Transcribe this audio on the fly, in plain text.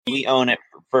we own it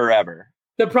forever.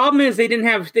 The problem is they didn't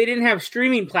have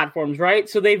streaming platforms, right?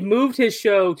 So they've moved his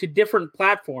show to different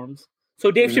platforms.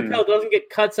 So Dave Chappelle doesn't get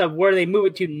cuts of where they move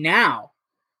it to now,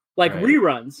 like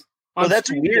reruns. Well,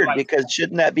 that's weird because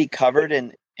shouldn't that be covered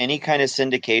in any kind of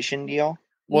syndication deal?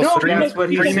 Well, No, that's what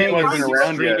he's saying.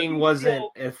 Streaming wasn't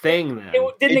a thing then.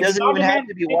 It doesn't even have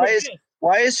to be.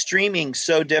 Why is streaming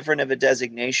so different of a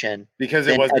designation? Because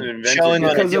it wasn't invented. Showing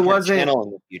on because a it wasn't channel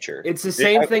in the future. It's the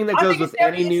same thing that goes with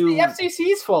any new. It's the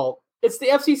FCC's fault. It's the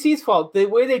FCC's fault. The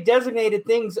way they designated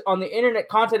things on the internet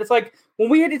content. It's like when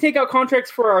we had to take out contracts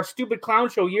for our stupid clown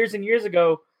show years and years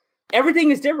ago.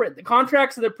 Everything is different. The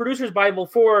contracts of the producer's Bible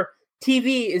for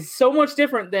TV is so much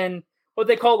different than what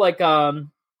they call like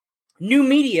new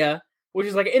media, which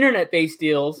is like internet-based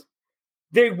deals.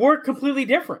 They work completely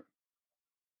different.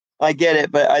 I get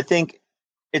it, but I think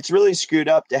it's really screwed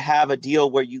up to have a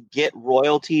deal where you get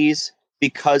royalties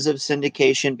because of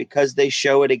syndication, because they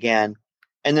show it again.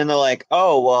 And then they're like,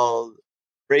 oh, well,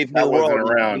 Brave New World,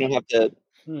 you don't have to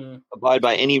abide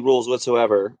by any rules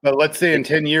whatsoever. But let's say in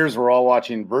 10 years, we're all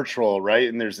watching virtual, right?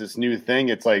 And there's this new thing.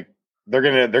 It's like, they're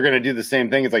gonna do the same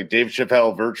thing. It's like Dave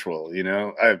Chappelle virtual, you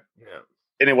know?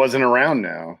 And it wasn't around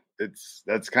now.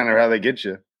 That's kind of how they get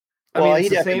you. Well,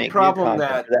 he'd have to make problem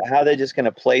that how they're just going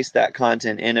to place that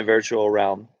content in a virtual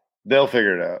realm. They'll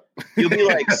figure it out. You'll be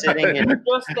like sitting in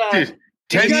Dude,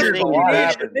 10 years in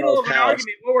the middle of an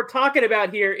argument. What we're talking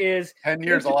about here is 10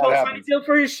 years a lot happens.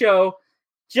 For his show,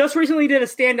 just recently did a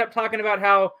stand-up talking about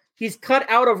how he's cut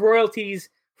out of royalties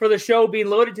for the show being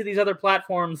loaded to these other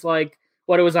platforms, like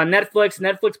what it was on Netflix.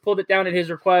 Netflix pulled it down at his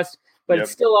request, but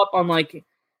it's still up on like.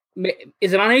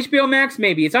 Is it on HBO Max?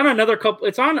 Maybe it's on another couple.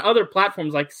 It's on other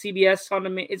platforms like CBS.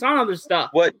 It's on other stuff.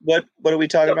 What are we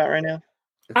talking about right now?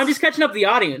 I'm just catching up the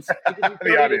audience.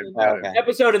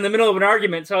 Episode in the middle of an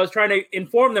argument, so I was trying to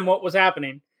inform them what was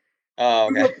happening. Oh,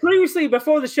 okay. Previously,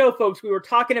 before the show, folks, we were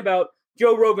talking about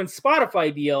Joe Rogan's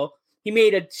Spotify deal. He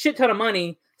made a shit ton of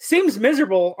money. Seems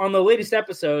miserable on the latest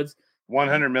episodes.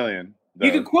 100 million.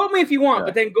 You can quote me if you want,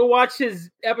 but then go watch his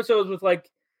episodes with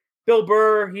like Bill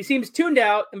Burr. He seems tuned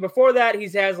out, and before that, he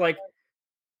has like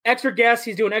extra guests.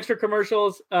 He's doing extra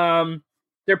commercials.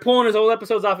 They're pulling his old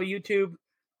episodes off of YouTube.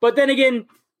 But then again,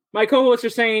 my co-hosts are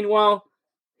saying, well,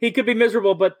 he could be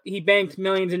miserable, but he banked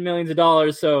millions and millions of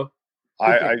dollars. So,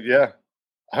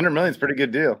 100 million is a pretty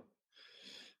good deal.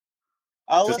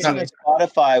 I'll listen to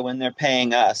Spotify when they're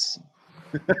paying us.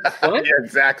 What? Yeah,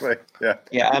 exactly.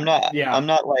 Yeah. I'm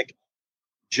not like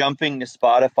jumping to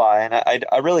Spotify, and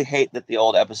I really hate that the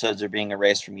old episodes are being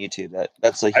erased from YouTube.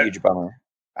 That's a huge bummer.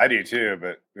 I do too,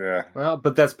 but yeah. Well,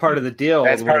 but that's part of the deal.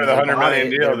 That's part of the 100 million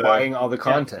deal. They're buying all the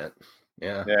content.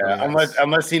 Yeah.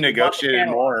 Unless he negotiated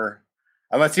more.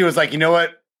 Unless he was like, you know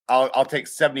what? I'll take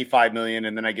 75 million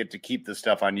and then I get to keep the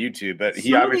stuff on YouTube. But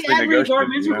he obviously ad reads are negotiated.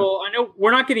 miserable. I know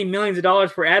we're not getting millions of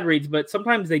dollars for ad reads, but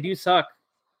sometimes they do suck.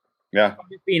 Yeah. I'm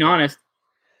just being honest.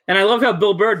 And I love how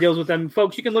Bill Burr deals with them.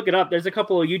 Folks, you can look it up. There's a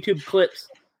couple of YouTube clips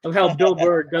of how Bill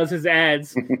Burr does his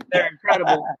ads. They're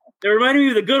incredible. They remind me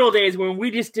of the good old days when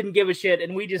we just didn't give a shit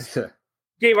and we just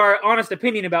gave our honest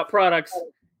opinion about products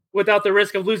without the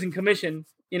risk of losing commission,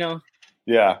 you know?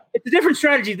 Yeah. It's a different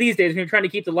strategy these days when you're trying to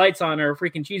keep the lights on or a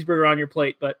freaking cheeseburger on your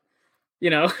plate, but, you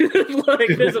know.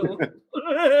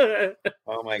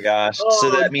 Oh, my gosh.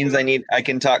 So that means I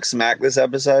can talk smack this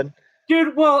episode?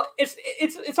 Dude, well,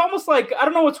 it's almost like, I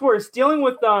don't know what's worse, dealing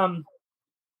with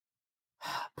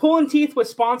pulling teeth with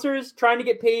sponsors, trying to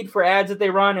get paid for ads that they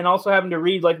run, and also having to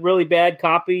read like really bad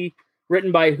copy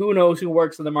written by who knows who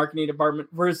works in the marketing department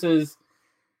versus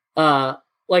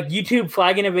like YouTube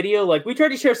flagging a video. Like we tried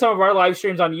to share some of our live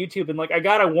streams on YouTube, and like I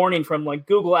got a warning from like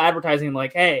Google advertising,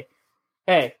 like, hey,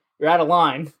 you're out of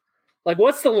line. Like,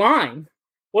 what's the line?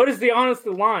 What is the honest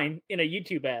line in a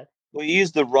YouTube ad? We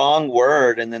use the wrong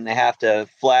word, and then they have to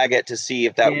flag it to see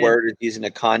if that word is using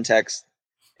a context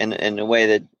in a way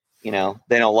that, you know,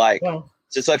 they don't like. Well,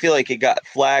 so I feel like it got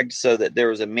flagged so that there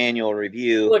was a manual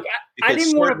review. Look, I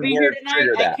didn't want to be here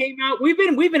tonight. I came out. We've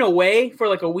been away for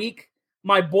like a week.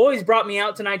 My boys brought me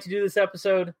out tonight to do this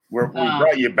episode. We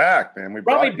brought you back, man. We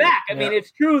brought me back. I mean,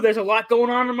 it's true. There's a lot going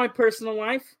on in my personal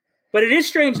life, but it is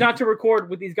strange not to record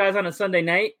with these guys on a Sunday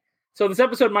night. So this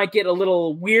episode might get a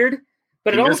little weird,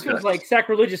 but it almost feels like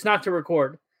sacrilegious not to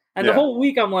record. And the whole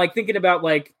week I'm like thinking about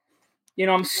like, you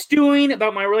know, I'm stewing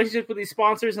about my relationship with these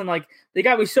sponsors, and like they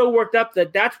got me so worked up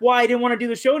that's why I didn't want to do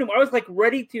the show anymore. I was like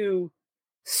ready to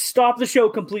stop the show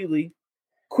completely,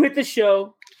 quit the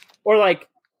show, or like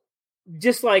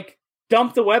just like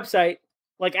dump the website.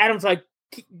 Like Adam's like,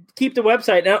 keep the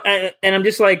website, and I'm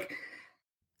just like,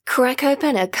 Crack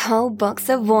open a cold box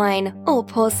of wine or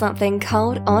pour something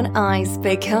cold on ice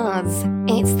because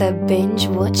it's the Binge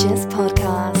Watchers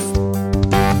Podcast.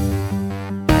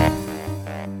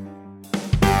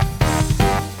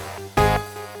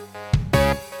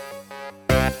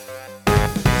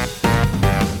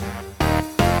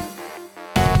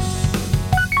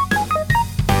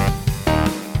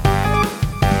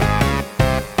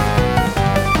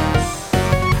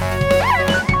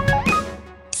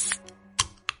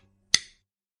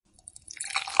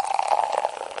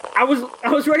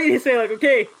 I was ready to say, like,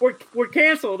 okay, we're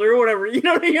canceled or whatever. You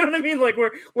know what I mean? Like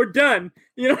we're done.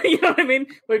 You know what I mean?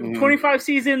 Like 25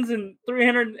 seasons and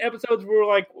 300 episodes. We're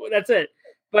like, well, that's it.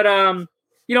 But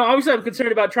obviously I'm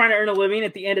concerned about trying to earn a living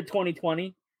at the end of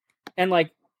 2020, and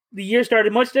like the year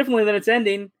started much differently than it's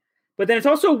ending. But then it's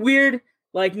also weird,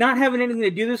 like not having anything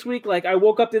to do this week. Like I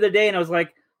woke up the other day and I was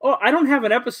like, oh, I don't have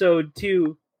an episode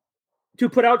to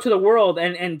put out to the world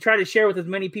and try to share with as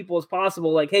many people as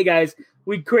possible. Like, hey guys,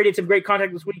 we created some great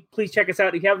content this week. Please check us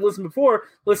out. If you haven't listened before,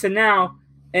 listen now.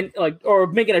 And or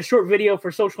making a short video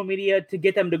for social media to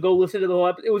get them to go listen to the whole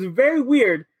episode. It was very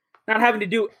weird not having to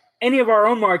do any of our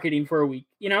own marketing for a week,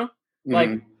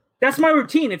 Like that's my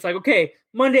routine. It's like, okay,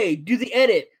 Monday, do the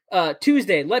edit.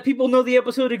 Tuesday, let people know the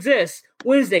episode exists.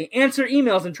 Wednesday, answer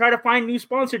emails and try to find new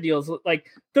sponsor deals. Like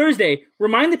Thursday,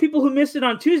 remind the people who missed it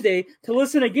on Tuesday to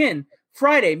listen again.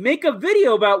 Friday, make a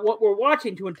video about what we're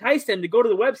watching to entice them to go to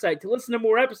the website to listen to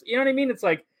more episodes. You know what I mean? It's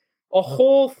like a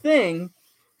whole thing,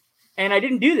 and I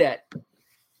didn't do that.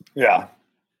 Yeah.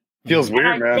 Feels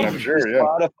weird, man. I'm sure, yeah.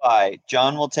 Spotify,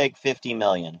 John will take 50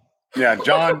 million. Yeah,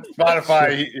 John,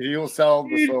 Spotify, he'll sell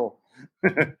the soul.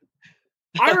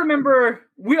 I remember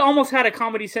we almost had a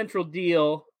Comedy Central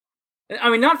deal. I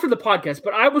mean, not for the podcast,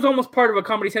 but I was almost part of a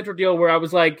Comedy Central deal where I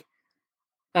was like,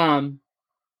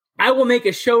 I will make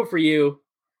a show for you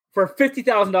for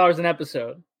 $50,000 an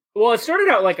episode. Well, it started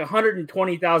out like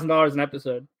 $120,000 an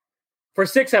episode for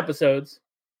 6 episodes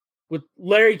with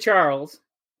Larry Charles,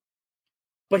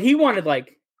 but he wanted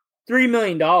like $3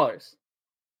 million,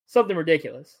 something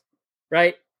ridiculous,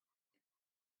 right?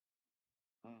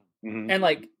 Mm-hmm. And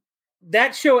like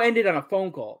that show ended on a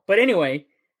phone call. But anyway,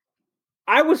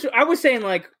 I was saying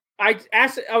like I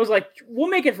was like, we'll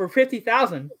make it for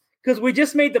 $50,000 because we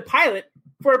just made the pilot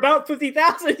for about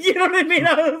 $50,000. You know what I mean?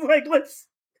 I was like, let's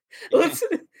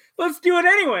do it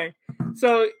anyway.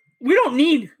 So we don't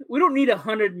need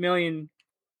 $100 million.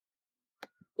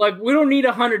 Like we don't need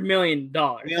 $100 million.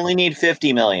 We only need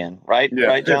 50 million, right? Yeah,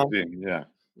 right, John? 50, yeah.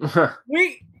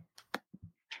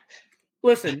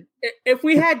 Listen. If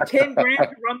we had 10 grand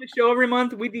to run the show every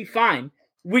month, we'd be fine.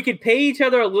 We could pay each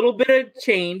other a little bit of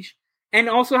change and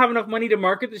also have enough money to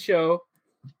market the show.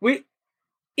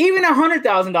 Even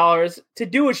 $100,000 to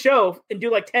do a show and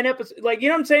do like 10 episodes, like, you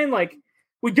know what I'm saying? Like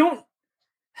you don't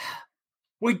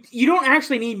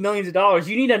actually need millions of dollars.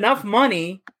 You need enough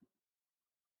money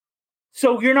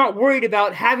so you're not worried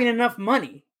about having enough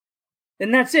money.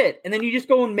 And that's it. And then you just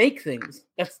go and make things.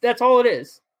 That's all it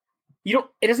is. It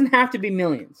doesn't have to be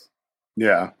millions.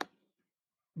 Yeah.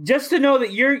 Just to know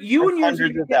that you and yours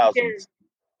hundreds of thousands.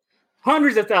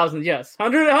 Hundreds of thousands, yes.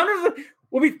 Hundreds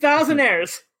will be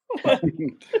thousandaires.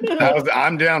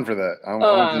 I'm down for that.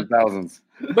 I'm thousands.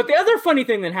 But the other funny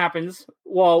thing that happens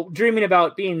while dreaming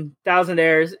about being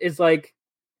thousandaires is like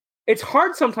it's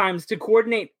hard sometimes to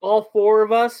coordinate all 4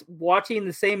 of us watching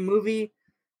the same movie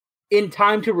in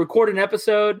time to record an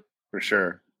episode. For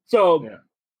sure. So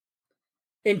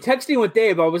in texting with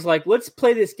Dave, I was like, let's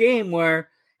play this game where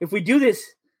if we do this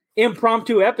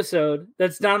impromptu episode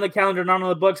that's not on the calendar, not on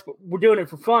the books, but we're doing it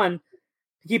for fun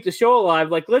to keep the show alive.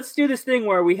 Like, let's do this thing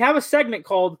where we have a segment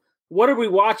called What Are We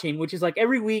Watching? Which is like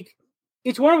every week,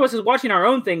 each one of us is watching our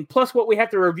own thing, plus what we have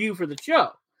to review for the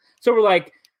show. So we're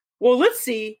like, well, let's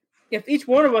see if each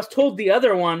one of us told the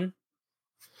other one,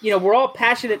 we're all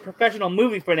passionate professional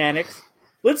movie fanatics.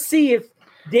 Let's see if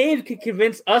Dave can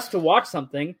convince us to watch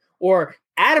something, or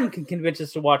Adam can convince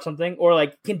us to watch something, or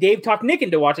like, can Dave talk Nick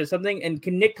into watching something, and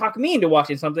can Nick talk me into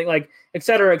watching something, like, et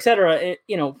cetera,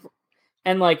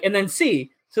 and then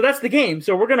see. So that's the game.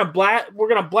 So we're gonna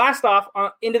blast off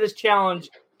into this challenge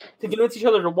to convince each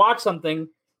other to watch something.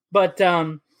 But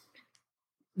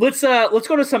let's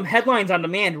go to some headlines on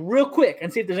demand real quick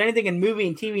and see if there's anything in movie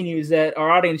and TV news that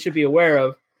our audience should be aware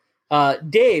of.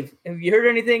 Dave, have you heard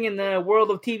anything in the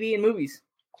world of TV and movies?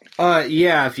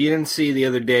 Yeah, if you didn't see the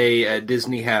other day,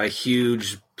 Disney had a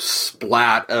huge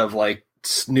splat of like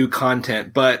new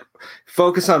content, but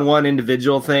focus on one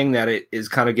individual thing that it is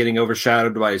kind of getting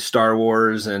overshadowed by Star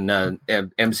Wars and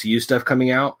MCU stuff coming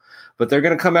out. but they're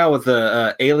going to come out with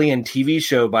a Alien TV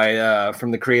show by from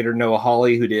the creator Noah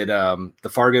Hawley, who did the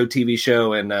Fargo TV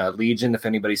show and Legion, if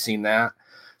anybody's seen that.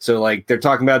 So like they're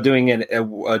talking about doing a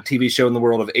TV show in the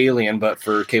world of Alien, but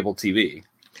for cable TV,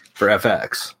 for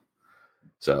FX.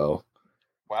 So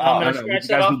wow, I'm gonna scratch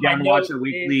that off my notes. Watch a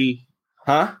weekly,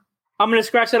 huh? I'm gonna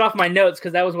scratch that off my notes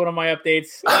because that was one of my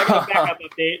updates. I got a backup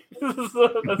update.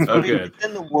 That's okay. It's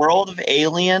in the world of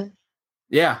Alien.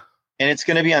 Yeah. And it's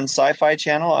going to be on Sci-Fi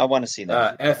Channel. I want to see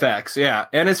that. FX, yeah,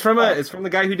 and it's from the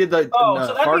guy who did the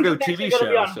so Fargo TV show.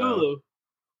 Be on Hulu.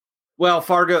 Well,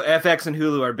 Fargo, FX, and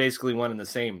Hulu are basically one and the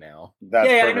same now.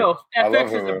 Yeah, I know.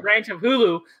 FX is a branch of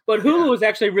Hulu, but Hulu is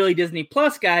actually really Disney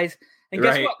Plus, guys. And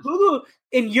guess what? Hulu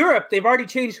in Europe, they've already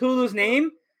changed Hulu's name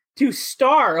to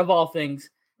Star of all things.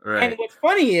 Right. And what's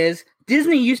funny is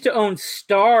Disney used to own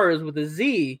Stars with a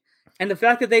Z, and the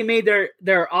fact that they made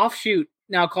their offshoot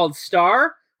now called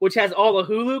Star, which has all the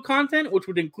Hulu content, which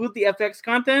would include the FX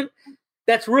content,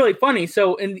 that's really funny.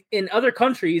 So in other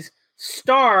countries,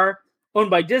 Star, owned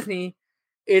by Disney,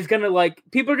 is going to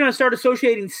people are going to start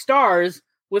associating Stars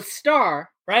with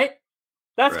Star, right?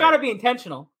 That's got to be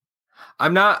intentional.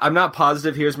 I'm not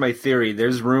positive. Here's my theory.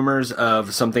 There's rumors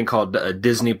of something called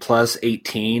Disney Plus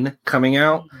 18 coming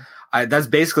out. That's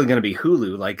basically going to be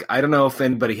Hulu. Like, I don't know if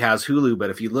anybody has Hulu, but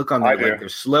if you look on there, they're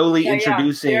slowly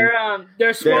introducing.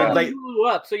 They're slowly Hulu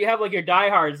up. So you have your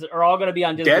diehards are all going to be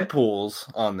on Disney.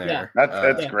 Deadpool's on there. Yeah.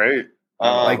 That's great.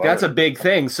 That's a big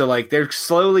thing. So they're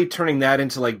slowly turning that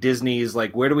into Disney's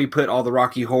where do we put all the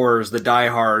Rocky Horrors, the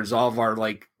diehards, all of our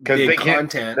big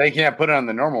content. They can't put it on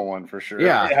the normal one for sure.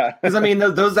 Yeah, because I mean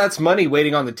that's money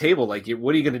waiting on the table. What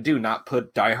are you going to do? Not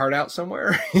put Die Hard out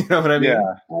somewhere? You know what I mean?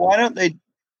 Yeah. Why don't they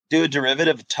do a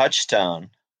derivative of Touchstone?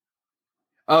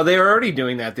 Oh, they are already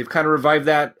doing that. They've kind of revived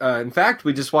that. In fact,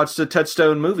 we just watched a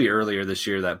Touchstone movie earlier this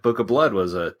year. That Book of Blood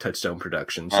was a Touchstone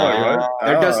production. So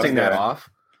they're dusting that off.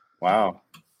 Wow.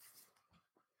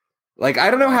 I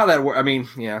don't know how that works. I mean,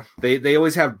 yeah, they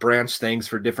always have branch things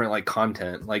for different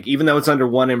content. Even though it's under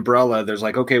one umbrella, there's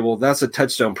okay, well, that's a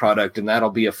Touchstone product and that'll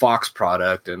be a Fox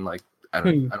product, and I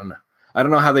don't know. I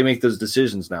don't know how they make those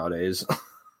decisions nowadays.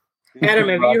 Adam,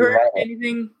 have you heard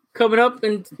anything coming up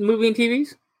in movie and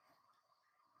TVs?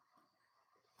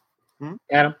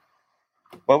 Adam,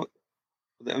 what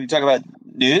we talking about?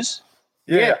 News?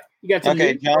 Yeah. You got some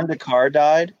news? John Dakar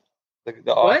died.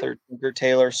 The author, Tinker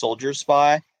Tailor Soldier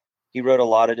Spy. He wrote a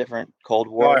lot of different Cold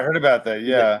War. Oh, I heard about that.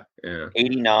 Yeah.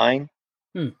 89.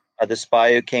 The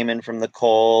Spy Who Came In From the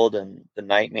Cold and The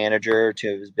Night Manager,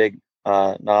 two of his big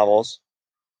novels.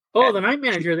 Oh, The Night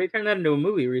Manager. They turned that into a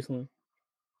movie recently.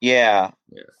 Yeah.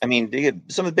 I mean, they get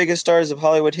some of the biggest stars of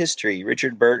Hollywood history.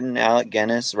 Richard Burton, Alec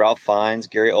Guinness, Ralph Fiennes,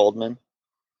 Gary Oldman.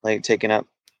 Taking up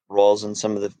roles in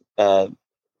some of the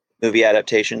movie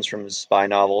adaptations from his spy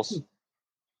novels.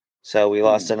 So we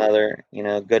lost another,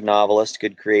 good novelist,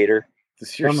 good creator.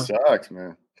 This year sucks,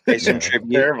 man. Pay some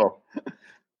tribute. Terrible.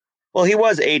 Well, he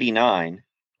was 89.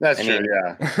 That's true,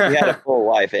 yeah. He had a full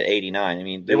life at 89. I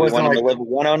mean, did we want him to live at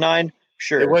 109?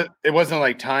 Sure. It wasn't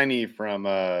like Tiny from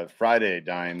Friday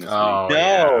dying this week. No.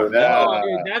 Dude,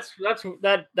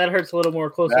 that hurts a little more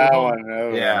closely. That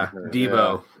one, yeah,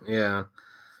 Debo. Yeah.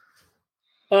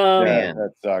 Man,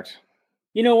 that sucks.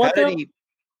 You know what, though?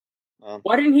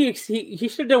 Why didn't he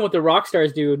should have done what the rock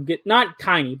stars do and get, not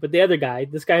Tiny, but the other guy,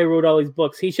 this guy who wrote all these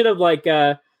books. He should have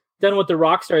done what the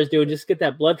rock stars do and just get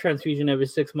that blood transfusion every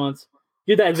 6 months.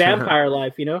 Do that vampire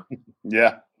life, Yeah.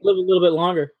 Live a little bit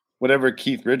longer. Whatever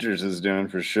Keith Richards is doing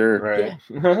for sure. Right.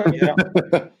 Yeah.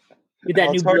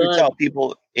 It's hard to tell.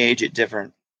 People age at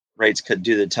different rates, could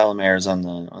do the telomeres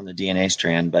on the DNA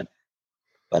strand, but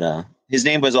his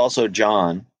name was also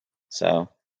John. So,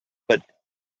 but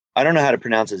I don't know how to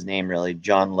pronounce his name really.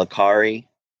 John Licari.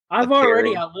 I've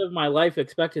already outlived my life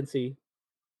expectancy.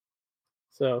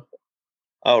 So.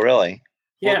 Oh, really?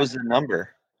 Yeah. What was the number?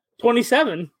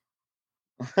 27.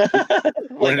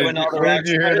 When did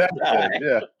you hear that?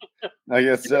 Yeah. I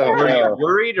guess so. Were you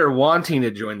worried or wanting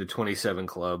to join the 27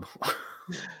 club?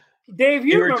 Dave,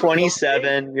 you were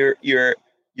 27. You're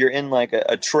in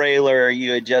a trailer.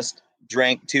 You had just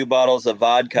drank 2 bottles of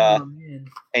vodka,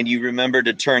 and you remembered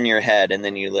to turn your head, and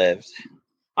then you lived.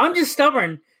 I'm just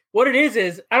stubborn. What it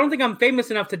is I don't think I'm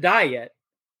famous enough to die yet.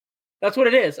 That's what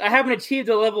it is. I haven't achieved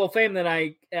a level of fame that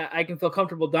I can feel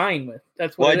comfortable dying with.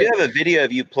 That's what. Well, I do have a video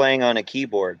of you playing on a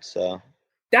keyboard, so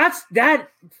that's.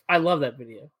 I love that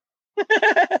video.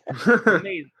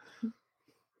 Amazing.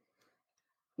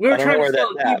 We were trying to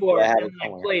sell a keyboard, and I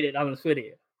played it on this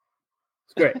video.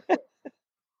 It's great.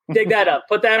 Dig that up.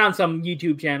 Put that on some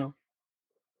YouTube channel.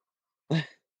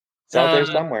 It's out there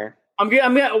somewhere.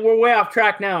 We're way off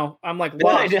track now. I'm like,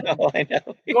 wow. I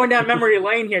know. Going down memory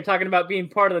lane here, talking about being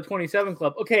part of the 27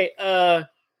 Club. Okay,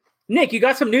 Nick, you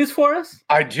got some news for us?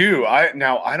 I do. I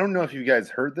don't know if you guys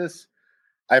heard this.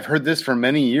 I've heard this for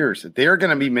many years. They are going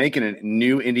to be making a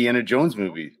new Indiana Jones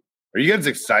movie. Are you guys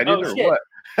excited or what?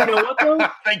 You know what though?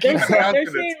 They're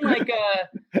saying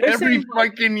every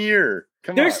fucking year.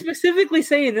 They're specifically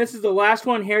saying this is the last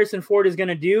one Harrison Ford is going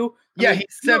to do. Yeah,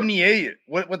 he's 78.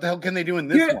 What the hell can they do in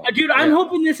this one? Dude, I'm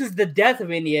hoping this is the death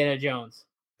of Indiana Jones.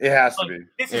 It has to be.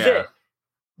 This is it.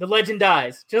 The legend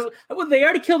dies. They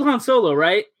already killed Han Solo,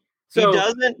 right? So, he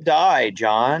doesn't die,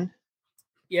 John.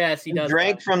 Yes, he does. He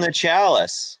drank from the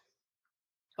chalice.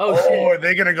 Oh, shit. Are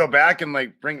they going to go back and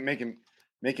like make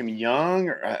him young?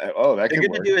 Or, that They're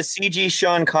could going to do a CG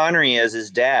Sean Connery as his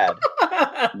dad.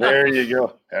 There you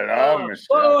go.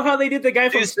 Hello, how they did the guy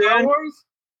from Star Wars?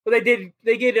 Well, they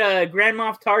did Grand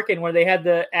Moff Tarkin, where they had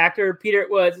the actor Peter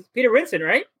Vincent,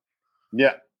 right?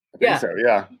 Yeah, I think so.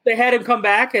 Yeah, they had him come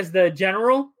back as the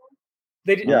general.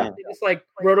 They just like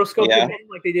rotoscoped him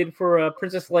like they did for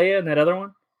Princess Leia and that other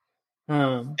one.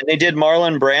 And they did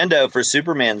Marlon Brando for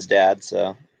Superman's dad.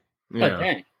 So,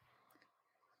 okay.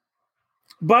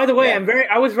 By the way,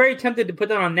 I was very tempted to put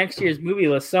that on next year's movie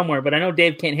list somewhere, but I know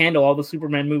Dave can't handle all the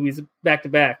Superman movies back to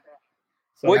back.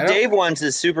 So what Dave wants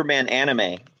is Superman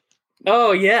anime.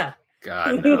 Oh yeah,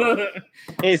 God, no.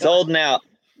 He's holding out.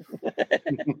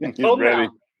 He's ready.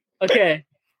 Out. Okay.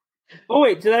 Oh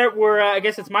wait, so that I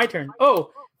guess it's my turn. Oh,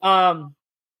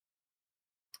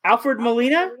 Alfred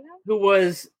Molina, who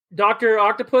was Dr.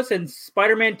 Octopus in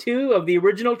Spider-Man 2 of the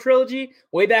original trilogy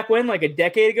way back when, like a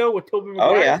decade ago with Tobey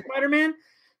Maguire Spider-Man.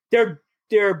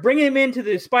 They're bringing him into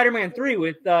the Spider-Man 3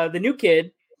 with the new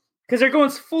kid because they're going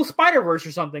full Spider-Verse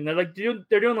or something. They're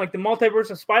doing like the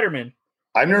multiverse of Spider-Man.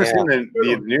 I've never seen the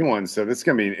new one, so this is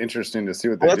gonna be interesting to see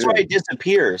what they do. That's why he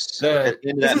disappears at the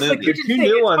end of that movie. The two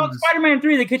new ones. It's called Spider-Man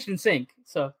 3: The Kitchen Sink.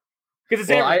 So because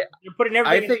they're putting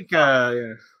everything.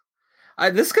 I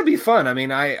think this could be fun. I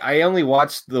mean, I only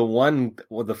watched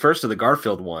the first of the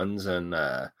Garfield ones, and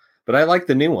but I like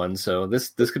the new one, so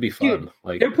this could be fun. Dude,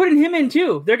 like they're putting him in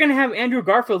too. They're gonna have Andrew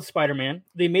Garfield's Spider-Man,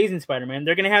 the Amazing Spider-Man.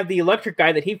 They're gonna have the electric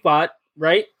guy that he fought,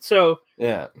 right? So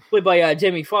played by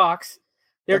Jamie Foxx.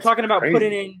 They're talking about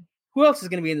putting in who else is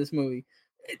going to be in this movie?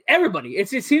 Everybody. It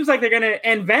seems like they're going to,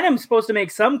 and Venom's supposed to make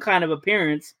some kind of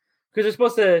appearance because they're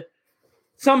supposed to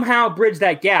somehow bridge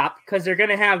that gap because they're going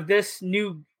to have this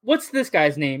new. What's this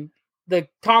guy's name? The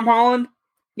Tom Holland.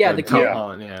 Yeah, the kid.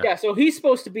 Holland, yeah. So he's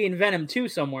supposed to be in Venom 2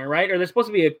 somewhere, right? Or there's supposed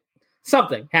to be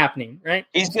something happening, right?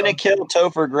 He's going to kill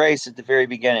Topher Grace at the very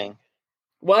beginning.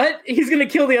 What? He's going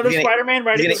to kill the other Spider-Man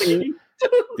right at the beginning?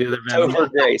 The other Venom. Topher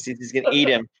Grace. He's going to eat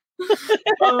him.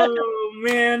 Oh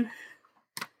man!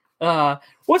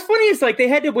 What's funny is like they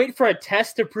had to wait for a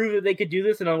test to prove that they could do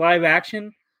this in a live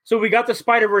action. So we got the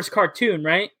Spider-Verse cartoon,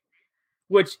 right?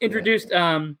 Which introduced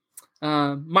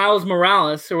Miles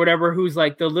Morales or whatever, who's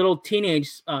like the little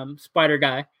teenage spider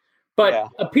guy.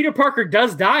 But Peter Parker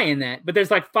does die in that. But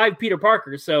there's like 5 Peter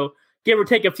Parkers, so give or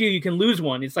take a few, you can lose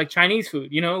one. It's like Chinese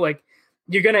food, you know. Like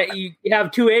you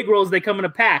have 2 egg rolls, they come in a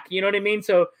pack. You know what I mean?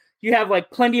 So you have like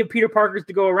plenty of Peter Parkers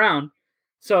to go around.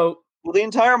 So the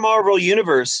entire Marvel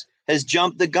universe has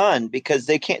jumped the gun because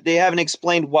they haven't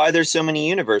explained why there's so many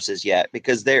universes yet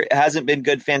because there hasn't been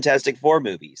good Fantastic Four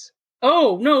movies.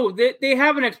 Oh no, they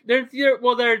haven't. They're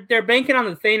banking on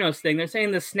the Thanos thing. They're saying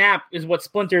the snap is what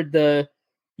splintered the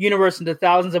universe into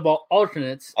thousands of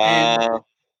alternates. And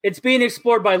it's being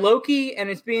explored by Loki,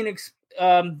 and it's being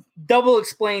double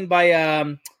explained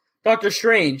by Doctor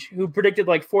Strange, who predicted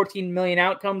like 14 million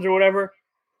outcomes or whatever.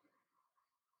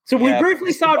 So we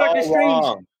briefly saw Doctor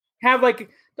Strange have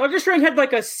Doctor Strange had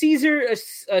like a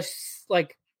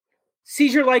seizure-like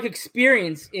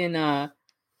experience in not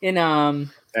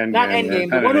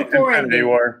Endgame, but one before Infinity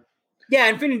War. Yeah,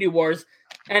 Infinity Wars,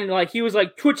 and like he was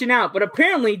like twitching out, but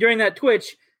apparently during that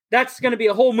twitch, that's going to be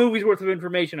a whole movie's worth of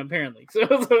information. Apparently,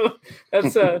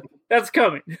 so that's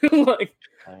coming. Like,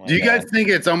 do you guys think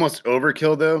it's almost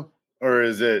overkill though? Or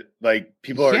is it like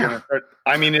people are going to start?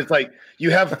 I mean, it's like you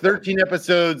have 13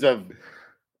 episodes of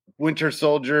Winter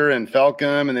Soldier and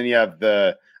Falcon, and then you have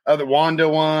the other Wanda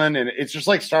one, and it's just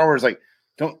like Star Wars. Like,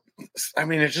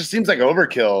 it just seems like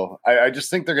overkill. I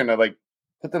just think they're going to like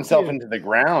put themselves into the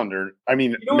ground, or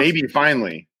maybe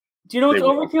finally. Do you know what's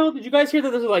overkill? Did you guys hear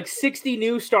that there's like 60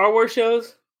 new Star Wars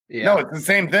shows? Yeah. No, it's the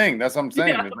same thing. That's what I'm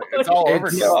saying. Yeah. It's all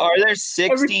overkill. Are there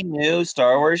 60 new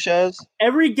Star Wars shows?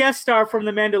 Every guest star from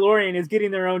The Mandalorian is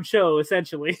getting their own show,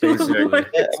 essentially. Why?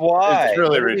 It's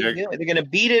really ridiculous. They're going to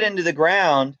beat it into the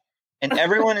ground, and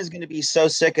everyone is going to be so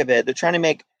sick of it. They're trying to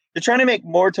make They're trying to make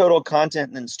more total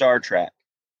content than Star Trek.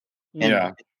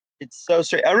 And it's so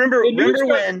strange. I remember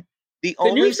when the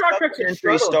only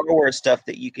supplementary Star Wars stuff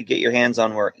that you could get your hands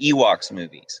on were Ewoks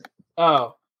movies.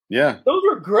 Oh. Yeah. Those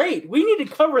are great. We need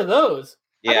to cover those.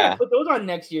 Yeah. I gotta put those on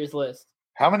next year's list.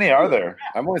 How many are there?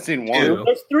 I've only seen one. 2.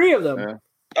 There's 3 of them. Yeah.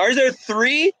 Are there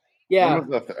 3? Yeah.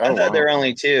 I thought there were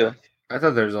only 2. I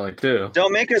thought there was only 2.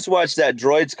 Don't make us watch that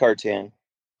Droids cartoon.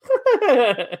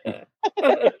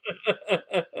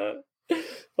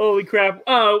 Holy crap.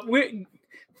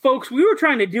 Folks, we were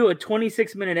trying to do a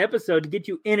 26-minute episode to get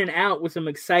you in and out with some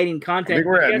exciting content. I think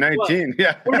we're at 19. What?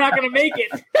 Yeah. We're not going to make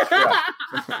it.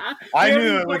 I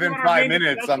knew it within 5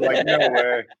 minutes. I'm like, no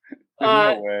way.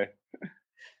 No way.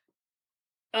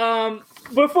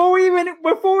 Before we even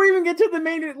get to the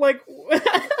main,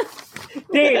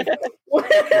 Dave,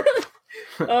 why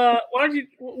don't you?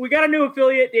 We got a new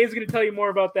affiliate. Dave's going to tell you more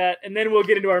about that, and then we'll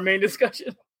get into our main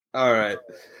discussion. All right.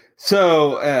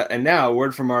 So, and now a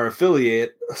word from our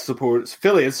affiliates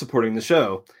supporting the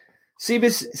show.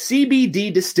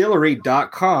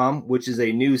 CBDDistillery.com, which is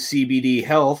a new CBD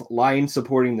health line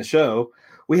supporting the show.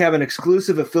 We have an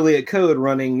exclusive affiliate code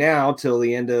running now till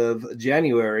the end of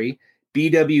January.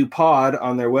 BW Pod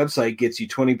on their website gets you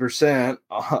 20%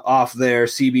 off their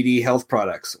CBD health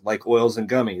products like oils and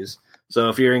gummies. So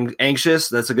if you're anxious,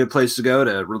 that's a good place to go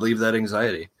to relieve that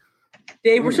anxiety.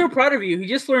 Dave, we're so proud of you. He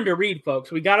just learned to read,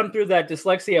 folks. We got him through that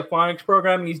dyslexia phonics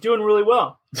program, and he's doing really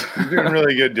well. He's doing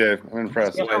really good, Dave. I'm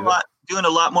impressed. Doing a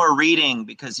lot more reading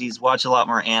because he's watched a lot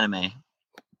more anime.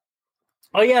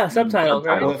 Oh yeah, subtitles.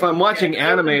 Right? Well, if I'm watching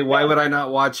anime, why would I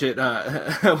not watch it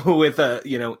with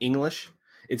English?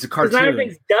 It's a cartoon. Because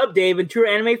everything's dubbed, Dave, and true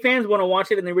anime fans want to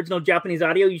watch it in the original Japanese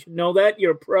audio. You should know that.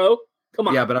 You're a pro. Come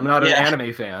on. Yeah, but I'm not an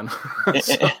anime fan.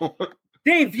 So.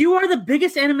 Dave, you are the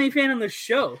biggest anime fan on the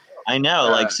show. I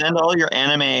know. Send all your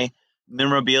anime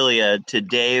memorabilia to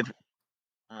Dave,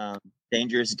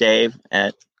 Dangerous Dave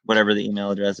at whatever the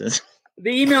email address is.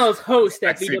 The email is host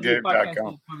at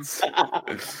bwpodcast.com.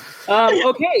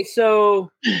 Okay,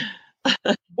 so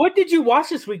what did you watch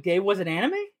this week, Dave? Was it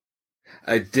anime?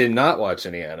 I did not watch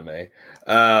any anime.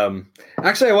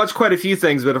 Actually, I watched quite a few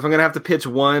things, but if I'm going to have to pitch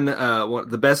one,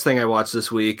 the best thing I watched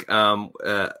this week,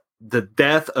 The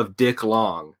Death of Dick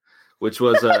Long, which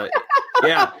was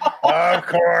yeah. Of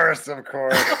course.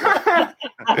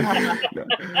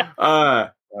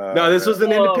 No, this was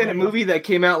an independent movie that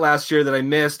came out last year that I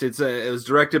missed. It was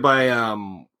directed by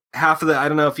half of the. I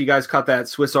don't know if you guys caught that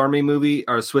Swiss Army movie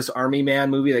or Swiss Army Man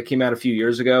movie that came out a few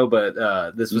years ago, but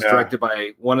this was directed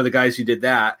by one of the guys who did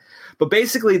that. But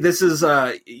basically, this is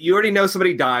you already know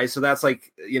somebody dies, so that's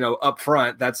up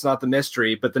front. That's not the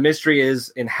mystery, but the mystery is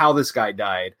in how this guy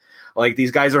died. Like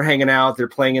these guys are hanging out, they're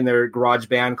playing in their garage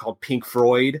band called Pink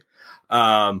Floyd,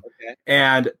 and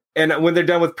when they're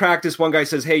done with practice, one guy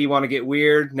says, "Hey, you want to get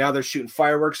weird?" Now they're shooting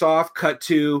fireworks off. Cut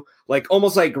to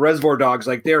almost like Reservoir Dogs,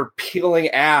 like they're peeling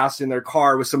ass in their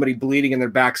car with somebody bleeding in their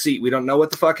back seat. We don't know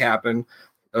what the fuck happened.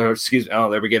 Excuse me.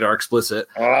 Oh, there we get our explicit.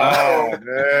 So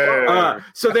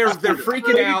they're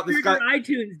freaking out. This guy,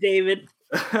 iTunes, David.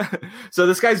 So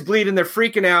this guy's bleeding. They're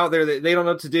freaking out. They don't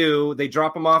know what to do. They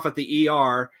drop him off at the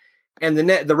ER. And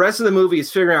the rest of the movie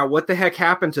is figuring out what the heck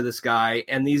happened to this guy.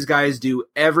 And these guys do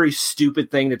every stupid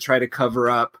thing to try to cover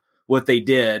up what they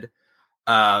did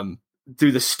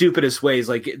through the stupidest ways.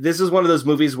 Like, this is one of those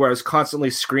movies where I was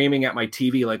constantly screaming at my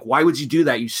TV, like, why would you do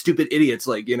that, you stupid idiots?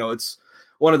 It's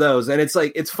one of those. And it's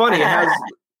it's funny. It has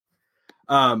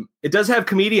it does have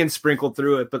comedians sprinkled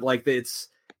through it, but it's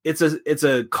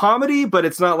a comedy, but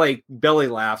it's not like belly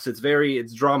laughs. It's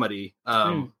dramedy.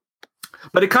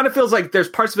 But it kind of feels like there's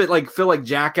parts of it feel like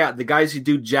Jackass. The guys who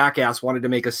do Jackass wanted to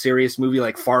make a serious movie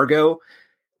like Fargo,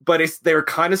 but they're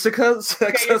kind of successful.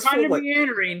 You're kind of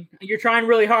meandering. You're trying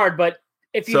really hard, but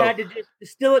if you had to just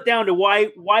distill it down to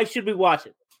why should we watch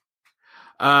it?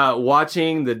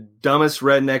 Watching the dumbest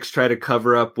rednecks try to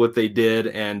cover up what they did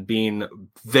and being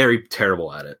very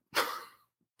terrible at it.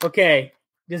 Okay.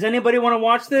 Does anybody want to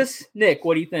watch this? Nick,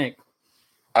 what do you think?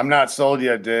 I'm not sold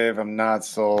yet, Dave. I'm not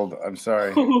sold. I'm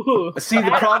sorry. See,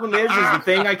 the problem is the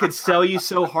thing I could sell you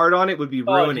so hard on it would be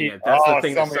ruining it. That's the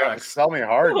thing that sucks. Sell me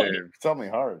hard, Dave. Sell me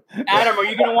hard. Adam, are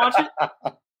you going to watch it?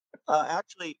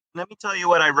 Actually, let me tell you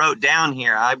what I wrote down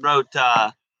here. I wrote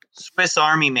Swiss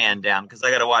Army Man down because I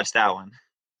got to watch that one.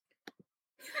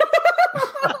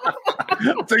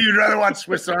 So you'd rather watch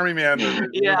Swiss Army Man?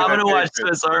 Yeah, I'm going to watch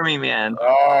Swiss Army Man.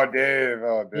 Oh, Dave.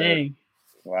 Dang.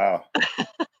 Wow.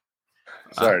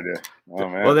 Sorry, dude. Oh,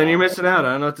 man. Well, then you're missing out.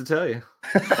 I don't know what to tell you.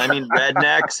 I mean,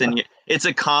 rednecks, and it's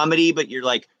a comedy, but you're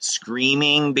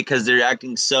screaming because they're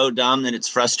acting so dumb that it's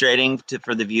frustrating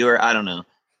for the viewer. I don't know.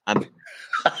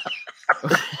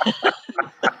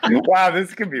 Wow,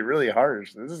 this could be really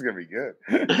harsh. This is gonna be good.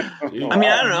 I mean,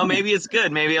 I don't know. Maybe it's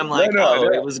good. Maybe I'm like,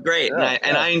 it was great,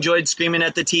 and I enjoyed screaming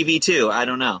at the TV too. I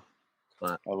don't know,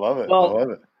 but I love it. Well, I love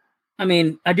it. I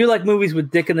mean, I do like movies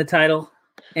with dick in the title,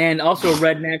 and also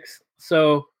rednecks.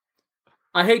 So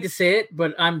I hate to say it,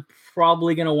 but I'm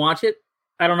probably gonna watch it.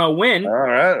 I don't know when. All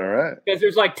right. Because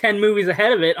there's like 10 movies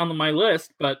ahead of it on my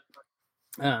list, but.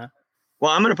 Well,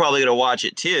 I'm probably gonna watch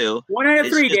it too. 1 out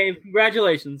of 3, Dave.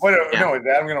 Congratulations. Wait, no, is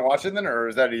that I'm gonna watch it then, or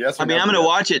is that a yes? I mean, I'm gonna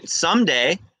watch it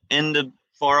someday in the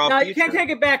far off. No, future. you can't take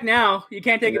it back now. You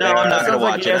can't take it No, back. I'm not gonna Sounds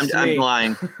watch like it. yes I'm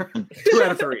lying. 2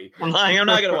 out of 3. I'm lying. I'm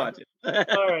not gonna watch it.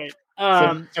 All right.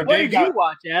 So what Dave did you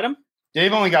watch, Adam?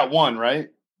 Dave only got one, right?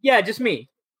 Yeah, just me.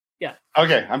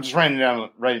 Okay, I'm just writing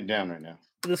it down right now.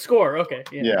 The score. Okay.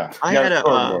 Yeah. I had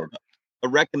a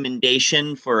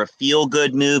recommendation for a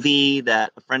feel-good movie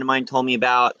that a friend of mine told me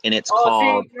about, and it's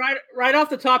called. See, right off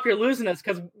the top, you're losing us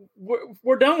because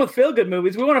we're done with feel-good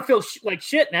movies. We want to feel like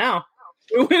shit now.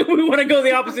 We want to go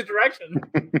the opposite direction.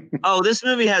 Oh, this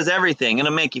movie has everything.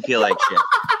 It'll make you feel like shit.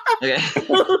 Okay.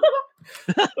 Look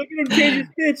at him change his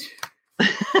pitch.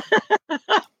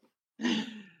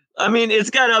 I mean, it's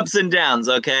got ups and downs,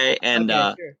 okay? And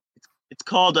sure. it's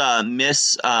called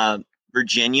Miss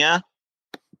Virginia.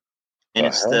 And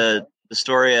it's the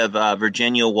story of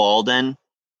Virginia Walden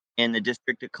in the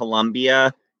District of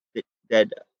Columbia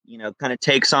that kind of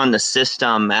takes on the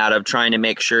system out of trying to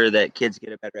make sure that kids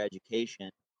get a better education.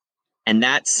 And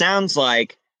that sounds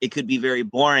like it could be very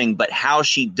boring, but how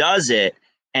she does it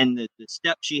and the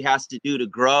steps she has to do to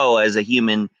grow as a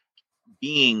human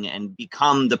being and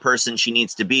become the person she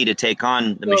needs to be to take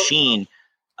on the machine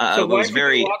was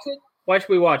very. Why should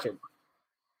we watch it?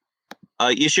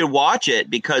 You should watch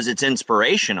it because it's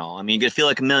inspirational. I mean, you're gonna feel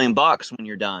like $1 million when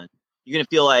you're done. You're gonna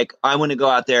feel like I want to go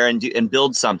out there and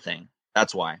build something.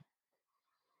 That's why.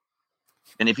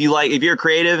 And if you're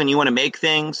creative and you want to make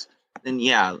things, then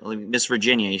yeah, Miss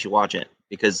Virginia, you should watch it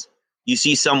because you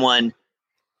see someone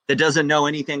that doesn't know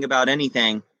anything about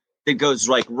anything that goes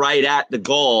like right at the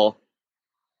goal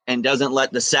and doesn't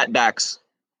let the setbacks,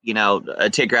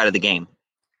 take her out of the game.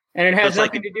 And it has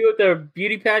nothing to do with the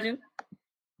beauty pageant?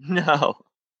 No.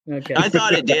 Okay. I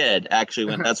thought it did,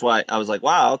 actually. That's why I was like,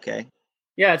 wow, okay.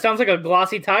 Yeah, it sounds like a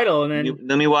glossy title. And then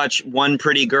let me watch one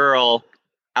pretty girl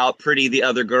out pretty the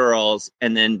other girls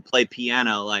and then play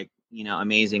piano like,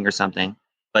 amazing or something.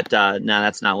 But no,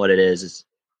 that's not what it is.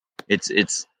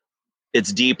 It's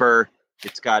deeper.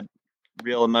 It's got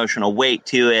real emotional weight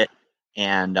to it.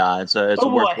 And it's a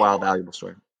worthwhile, valuable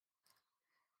story.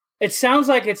 It sounds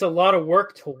like it's a lot of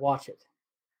work to watch it.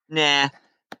 Nah.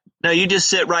 No, you just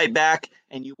sit right back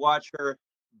and you watch her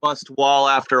bust wall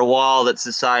after wall that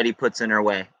society puts in her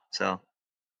way. So,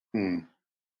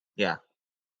 yeah.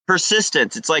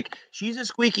 Persistence. It's like she's a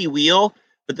squeaky wheel,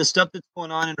 but the stuff that's going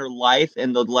on in her life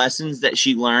and the lessons that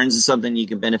she learns is something you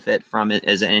can benefit from it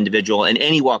as an individual in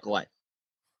any walk of life.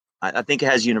 I think it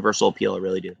has universal appeal. I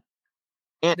really do.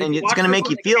 And it's going to make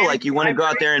you feel like you want to go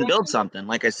out there and build something,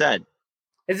 like I said.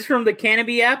 Is this from the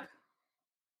Canopy app?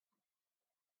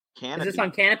 Canopy. Is this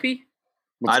on Canopy?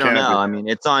 I don't know. I mean,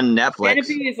 it's on Netflix.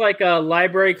 Canopy is like a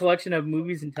library collection of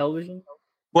movies and television.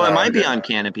 Well, it might be on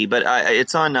Canopy, but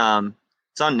it's on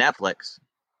Netflix.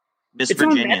 Miss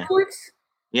Virginia. On Netflix?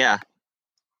 Yeah.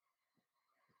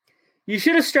 You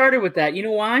should have started with that. You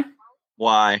know why?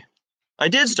 Why? I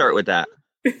did start with that.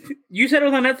 You said it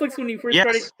was on Netflix when you first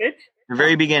started to pitch? The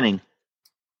very beginning.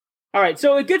 All right,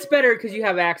 so it gets better because you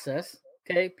have access.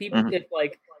 Okay, people get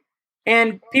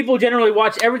and people generally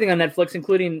watch everything on Netflix,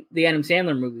 including the Adam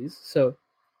Sandler movies. So,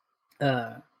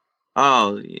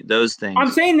 those things.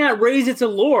 I'm saying that raise its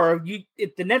allure. The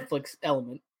Netflix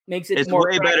element makes it. It's more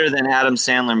way better than Adam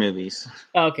Sandler movies.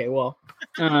 Okay, well,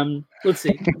 let's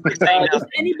see. Does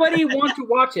anybody want to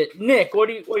watch it? Nick, what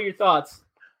are your thoughts?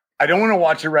 I don't want to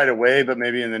watch it right away, but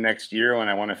maybe in the next year when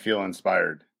I want to feel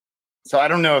inspired. So I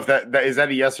don't know if that is that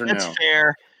a yes or no. That's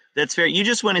fair. That's fair. You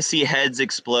just want to see heads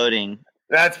exploding.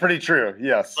 That's pretty true.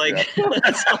 Yes. Like,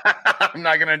 I'm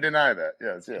not going to deny that.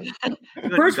 Yes.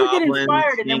 First we get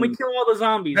inspired, and then we kill all the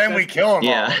zombies. Then we kill them all.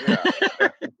 Yeah.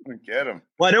 We get them.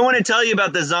 Well, I don't want to tell you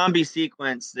about the zombie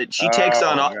sequence that she takes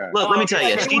on. Look, let me tell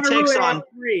you. She takes on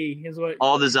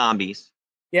all the zombies.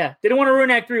 Yeah. They don't want to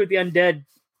ruin Act 3 with the undead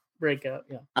breakup.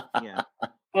 Yeah.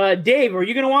 Yeah. Dave, are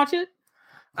you going to watch it?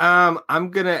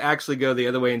 I'm gonna actually go the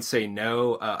other way and say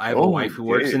no. I have a wife who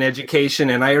works in education,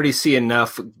 and I already see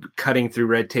enough cutting through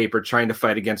red tape or trying to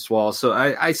fight against walls. So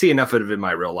I see enough of it in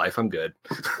my real life. I'm good.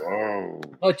 Whoa.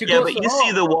 But you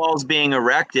see the walls being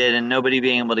erected and nobody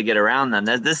being able to get around them.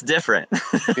 That's different.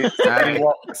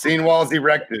 Seeing walls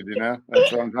erected,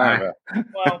 that's what I'm talking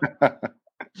about.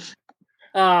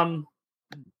 Well,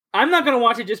 I'm not gonna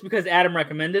watch it just because Adam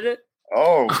recommended it.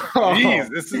 Oh, jeez,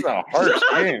 this is a harsh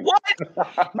game. What?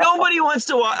 Nobody wants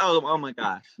to watch. Oh my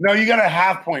gosh. No, you got a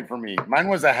half point for me. Mine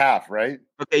was a half, right?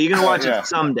 Okay, you're gonna watch it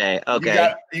someday.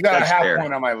 Okay, you got a half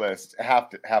point on my list. A half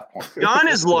point. John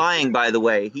is lying, by the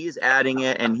way. He's adding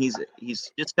it, and he's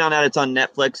just found out it's on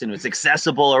Netflix and it's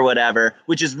accessible or whatever,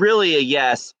 which is really a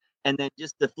yes. And then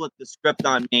just to flip the script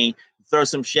on me, throw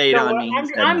some shade on me.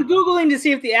 I'm Googling to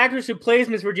see if the actress who plays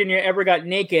Miss Virginia ever got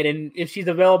naked and if she's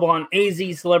available on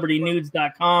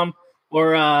azcelebritynudes.com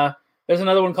or there's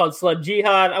another one called Celeb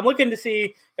Jihad. I'm looking to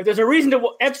see if there's a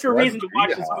extra reason to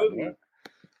watch this movie. Man.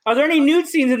 Are there any nude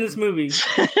scenes in this movie?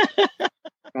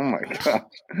 Oh my God.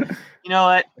 You know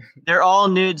what? They're all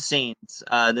nude scenes.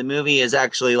 The movie is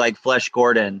actually like Flesh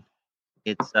Gordon.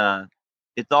 It's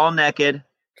all naked.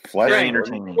 Very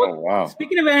entertaining. Oh, wow.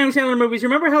 Speaking of Adam Sandler movies,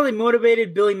 remember how they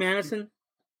motivated Billy Madison?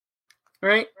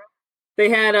 Right? They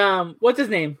had what's his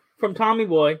name from Tommy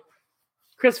Boy,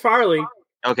 Chris Farley.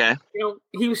 Okay.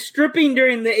 He was stripping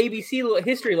during the ABC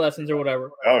history lessons or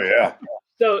whatever. Oh yeah.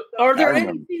 So, are there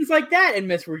any things like that in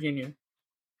Miss Virginia?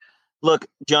 Look,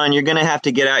 John, you're gonna have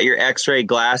to get out your X-ray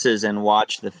glasses and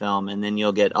watch the film, and then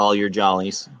you'll get all your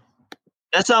jollies.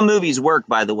 That's how movies work,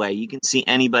 by the way. You can see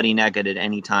anybody naked at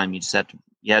any time. You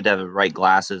have to have the right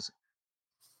glasses.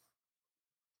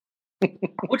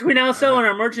 Which we now sell in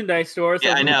our merchandise store. So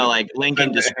yeah, I know, like link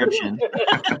in description.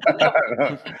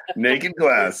 Naked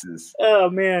glasses. Oh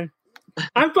man.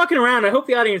 I'm fucking around. I hope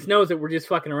the audience knows that we're just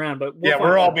fucking around, but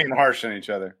we're all being harsh on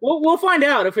each other. We'll find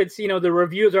out if it's, the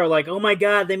reviews are like, oh my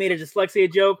God, they made a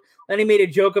dyslexia joke. Then he made a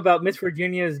joke about Miss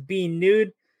Virginia's being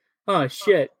nude. Oh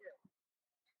shit.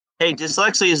 Hey,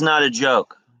 dyslexia is not a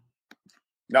joke.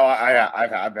 No,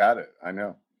 I've had it. I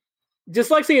know.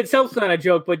 Dyslexia itself's not a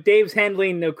joke, but Dave's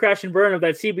handling the crash and burn of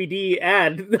that CBD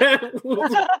ad.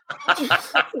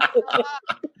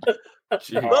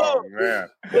 Oh man!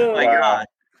 Oh my God!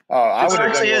 Oh, I would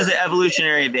have. Dyslexia has an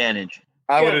evolutionary advantage.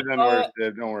 I would have done worse,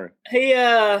 Dave. Don't worry.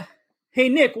 Hey,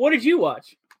 Nick, what did you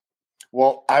watch?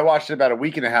 Well, I watched it about a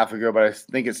week and a half ago, but I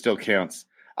think it still counts.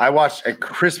 I watched A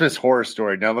Christmas Horror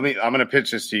Story. Now, I'm going to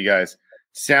pitch this to you guys.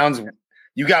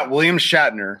 You got William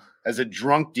Shatner as a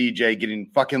drunk DJ getting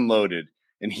fucking loaded,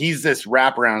 and he's this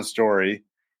wraparound story.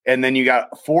 And then you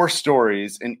got 4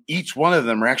 stories, and each one of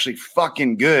them are actually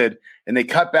fucking good, and they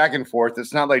cut back and forth.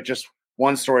 It's not like just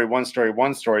one story.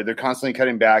 They're constantly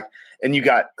cutting back, and you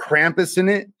got Krampus in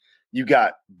it. You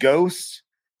got ghosts.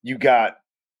 You got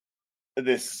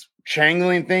this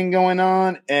Changling thing going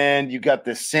on, and you got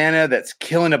this Santa that's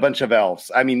killing a bunch of elves.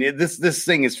 I mean, this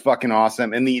thing is fucking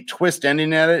awesome, and the twist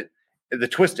ending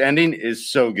is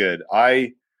so good.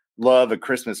 I love A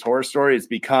Christmas Horror Story. It's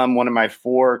become one of my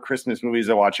 4 Christmas movies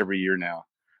I watch every year now.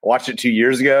 I watched it 2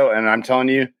 years ago, and I'm telling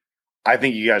you, I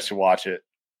think you guys should watch it.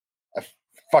 I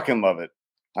fucking love it.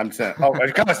 I'm saying, oh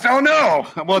no!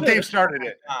 Well, Dave started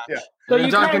it. Yeah. So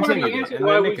you kind of want to answer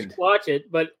why we should watch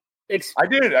it, but. I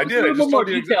did. I just more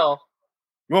detail.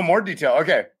 You want more detail?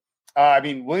 Okay. I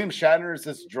mean, William Shatner is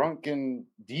this drunken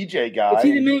DJ guy. Is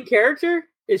he the main character?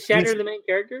 Is Shatner the main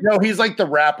character? No, he's like the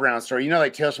wraparound story.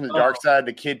 Like Tales from the Dark Side,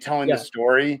 the kid telling the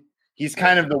story. He's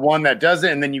kind of the one that does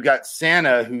it. And then you got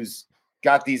Santa, who's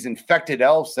got these infected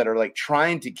elves that are like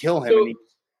trying to kill him. And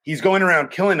he's going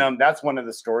around killing them. That's one of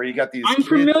the story. You got these. I'm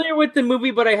familiar with the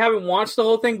movie, but I haven't watched the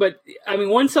whole thing. But I mean,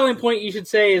 one selling point you should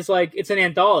say is like it's an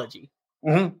anthology.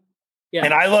 Mm-hmm. Yeah.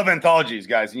 And I love anthologies,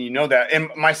 guys, and you know that. And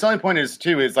my selling point is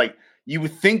like you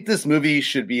would think this movie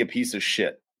should be a piece of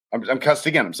shit. I'm cussed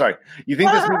again. I'm sorry. You think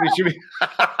this movie should be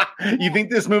you think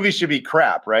this movie should be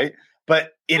crap, right?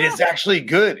 But it is actually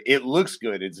good. It looks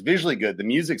good. It's visually good. The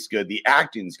music's good. The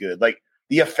acting's good. Like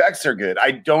the effects are good.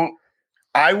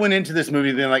 I went into this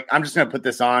movie then like I'm just gonna put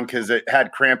this on because it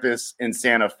had Krampus and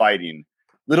Santa fighting.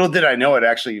 Little did I know I'd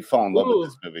actually fall in love with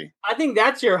this movie. I think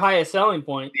that's your highest selling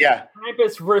point. Yeah.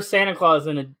 Krampus versus Santa Claus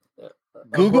in a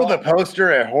Google the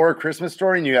poster at Horror Christmas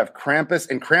Story, and you have Krampus,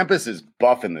 and Krampus is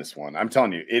buff in this one. I'm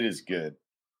telling you, it is good.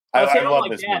 I love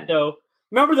this movie. Though.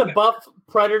 Remember the buff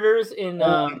predators in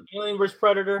Alien vs.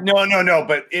 Predator? No,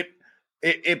 but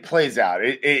it plays out.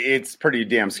 It's pretty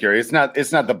damn scary. It's not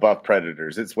the buff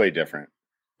predators. It's way different.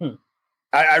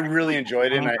 I really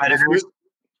enjoyed it. And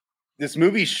this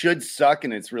movie should suck,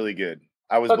 and it's really good.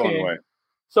 I was blown away.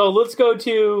 So let's go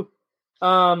to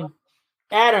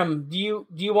Adam. Do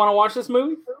you want to watch this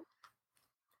movie?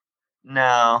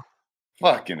 No.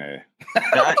 Fucking A.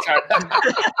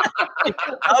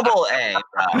 Double A,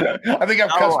 bro. I think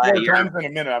I've cussed 4 times in a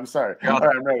minute. I'm sorry. All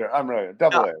right, I'm ready.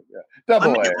 Double A. Yeah.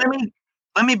 Double A.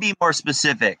 Let me be more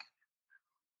specific.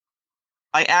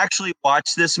 I actually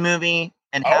watched this movie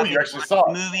and you actually saw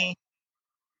the movie.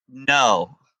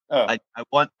 No. Oh. I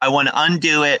want to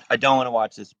undo it. I don't want to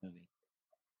watch this movie.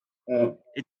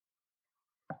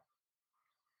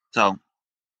 So,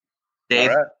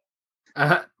 Dave.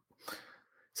 Right.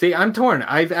 See, I'm torn.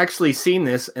 I've actually seen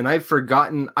this, and I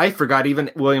forgot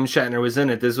even William Shatner was in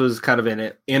it. This was kind of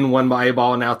in one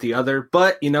eyeball and out the other.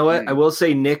 But you know what? I will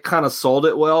say Nick kind of sold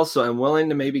it well, so I'm willing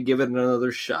to maybe give it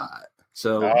another shot.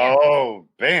 So,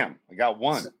 bam! I got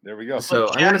one. There we go. So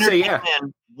I'm gonna say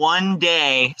One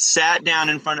day, sat down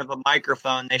in front of a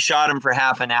microphone. They shot him for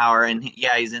half an hour, and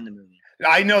he's in the movie.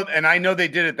 I know they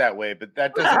did it that way, but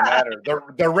that doesn't matter.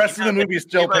 The rest of the movie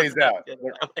still pays out.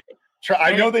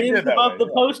 I know they did that above the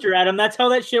poster, Adam. That's how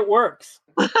that shit works.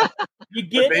 You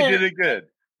get they did it good.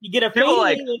 You get a people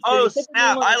like, oh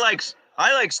snap! I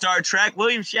like Star Trek.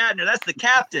 William Shatner, that's the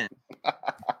captain.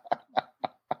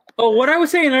 Oh, what I was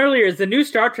saying earlier is the new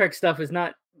Star Trek stuff is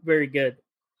not very good.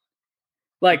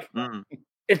 Like,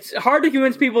 it's hard to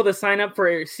convince people to sign up for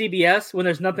CBS when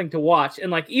there's nothing to watch.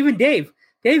 And like, even Dave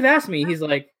asked me, he's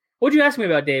like, "What'd you ask me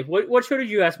about, Dave? What show did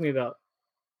you ask me about?"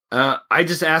 I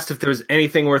just asked if there was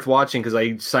anything worth watching because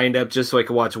I signed up just so I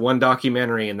could watch one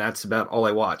documentary, and that's about all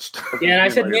I watched. Yeah, and I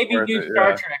said maybe new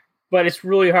Star Trek, but it's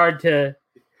really hard to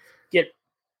get.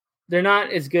 They're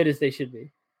not as good as they should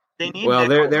be. They need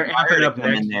they're amping up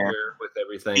next year with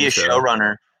everything. Be a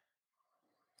showrunner.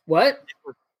 What?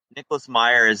 Nicholas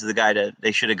Meyer is the guy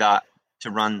they should have got to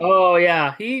run. Oh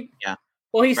yeah,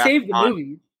 Well, he saved the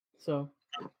movie, so.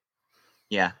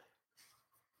 Yeah.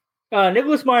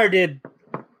 Nicholas Meyer did.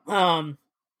 Star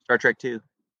Trek 2.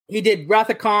 He did Wrath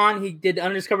of Khan. He did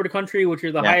Undiscovered Country, which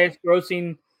are the highest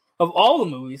grossing of all the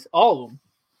movies, all of them,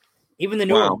 even the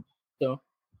new one. So,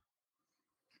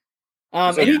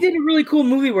 and he did a really cool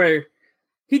movie where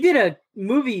he did a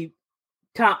movie.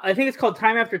 I think it's called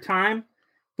Time After Time.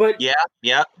 But he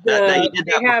did they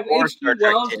that have H.G.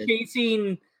 Wells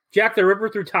chasing Jack the Ripper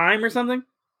through time or something.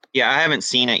 Yeah, I haven't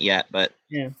seen it yet, but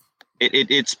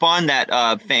it spawned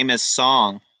that famous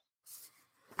song.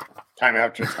 Time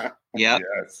After Time. Yeah.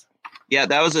 Yes. Yeah,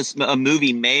 that was a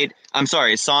movie made. I'm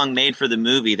sorry, a song made for the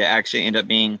movie that actually ended up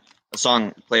being a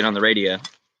song played on the radio.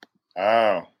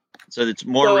 Oh. So it's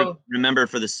more remembered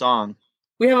for the song.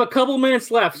 We have a couple minutes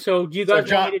left, so do you guys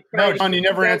John, you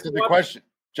never answered the question.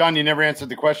 John, you never answered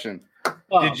the question.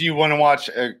 Oh. Did you want to watch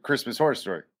A Christmas Horror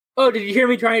Story? Oh, did you hear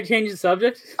me trying to change the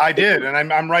subject? I did,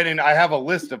 and I'm writing. I have a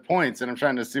list of points, and I'm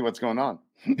trying to see what's going on.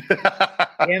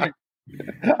 Damn it!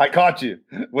 I caught you.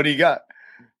 What do you got?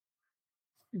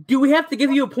 Do we have to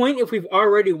give you a point if we've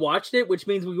already watched it, which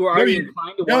means we were already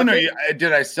inclined to watch it? No.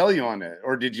 Did I sell you on it,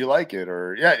 or did you like it,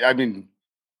 or I mean,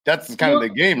 that's kind of the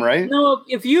game, right? No,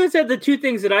 if you said the two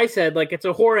things that I said, like it's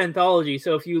a horror anthology,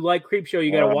 so if you like Creepshow,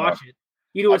 you got to watch it.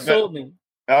 You'd have sold me.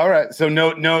 All right, so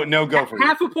no go for it.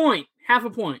 Half a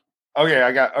point. Okay,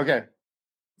 I got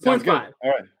Sounds 0.5.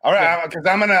 Good. All right, because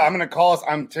I'm gonna call us.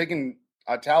 I'm taking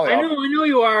a tally. I know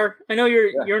you are. I know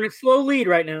you're in a slow lead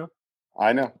right now.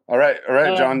 I know. All right,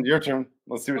 John, your turn.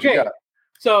 Let's see what you got.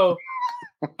 So,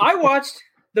 I watched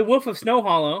The Wolf of Snow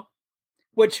Hollow,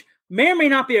 which may or may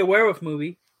not be a werewolf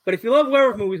movie, but if you love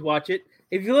werewolf movies, watch it.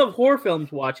 If you love horror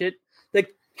films, watch it. The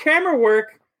camera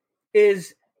work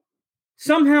is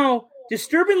somehow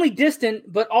disturbingly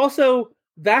distant, but also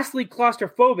vastly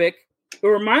claustrophobic. It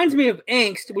reminds me of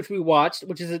Angst, which we watched,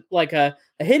 which is like a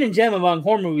hidden gem among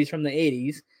horror movies from the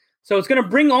 80s. So it's going to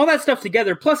bring all that stuff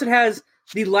together. Plus, it has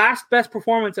the last best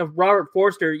performance of Robert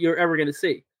Forster you're ever going to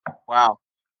see. Wow.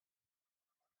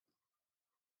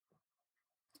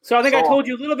 So I think I told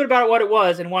you a little bit about what it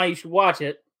was and why you should watch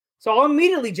it. So I'll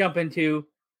immediately jump into,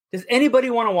 does anybody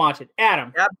want to watch it?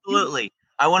 Adam. Absolutely.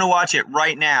 I want to watch it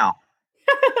right now.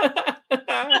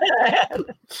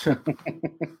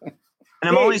 And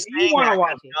I'm only saying that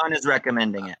because John is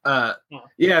recommending it.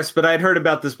 Yes, but I'd heard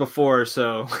about this before,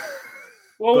 so.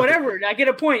 Well, whatever. I get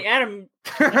a point, Adam.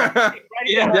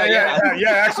 Yeah.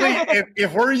 Actually,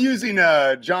 if we're using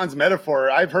John's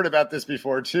metaphor, I've heard about this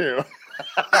before too.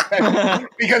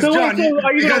 Because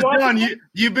John,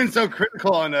 you've been so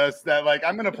critical on us that like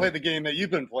I'm going to play the game that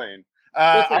you've been playing.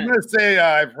 I'm going to say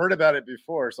I've heard about it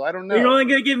before, so I don't know. You're only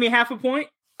going to give me half a point?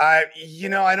 I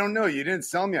don't know. You didn't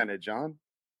sell me on it, John.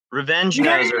 Revenge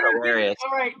guys are hilarious.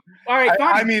 All right.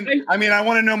 Fine. I mean, I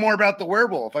want to know more about the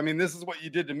werewolf. I mean, this is what you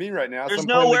did to me right now. There's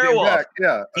no werewolf.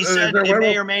 Yeah, he said it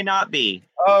may or may not be.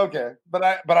 Oh, okay, but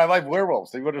I like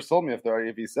werewolves. He would have sold me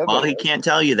if he said. Well, he can't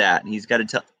tell you that. He's got to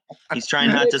tell. He's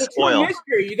trying not to spoil.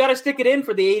 Mystery. You got to stick it in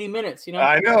for the 80 minutes. You know.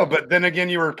 I know, but then again,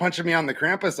 you were punching me on the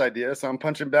Krampus idea, so I'm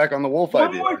punching back on the wolf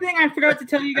idea. One more thing I forgot to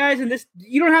tell you guys, and this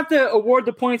you don't have to award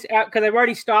the points out because I've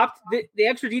already stopped. The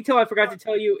extra detail I forgot to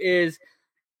tell you is.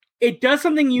 It does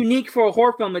something unique for a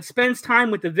horror film. It spends time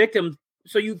with the victims,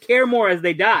 so you care more as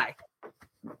they die.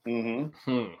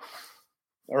 Mm-hmm.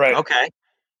 All right. Okay.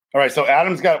 All right. So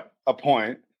Adam's got a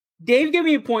point. Dave gave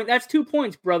me a point. That's 2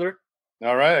 points, brother.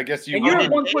 All right. I guess you. And you're did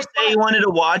Dave say you wanted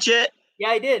to watch it? Yeah,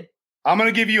 I did. I'm going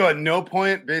to give you a no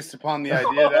point based upon the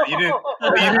idea that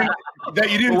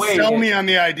you didn't sell me on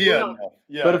the idea.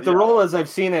 Yeah, but if the role is I've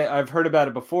seen it, I've heard about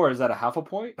it before, is that a half a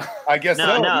point? I guess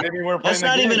so. No. Maybe we're That's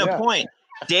not even a point.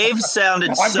 Dave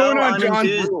sounded so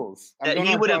unenthused that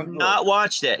he would have not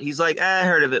watched it. He's like, I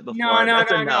heard of it before. No.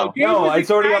 No, it's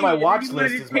already on my watch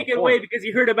list. He wanted to take it away because he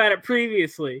heard about it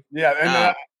previously.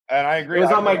 Yeah, and I agree. It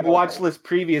was on my watch list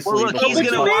previously. Well, look, he's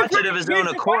going to watch it of his own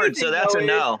accord, so that's a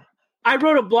no. I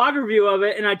wrote a blog review of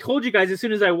it, and I told you guys as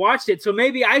soon as I watched it, so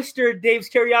maybe I stirred Dave's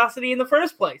curiosity in the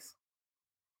first place.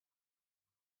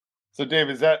 So, Dave,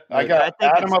 is that... I think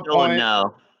Adam a point.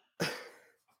 No.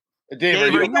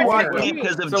 Dave, are you watching it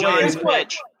because of John's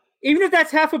pitch? Even if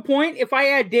that's half a point, if I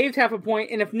add Dave's half a point,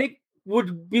 and if Nick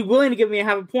would be willing to give me a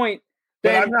half a point...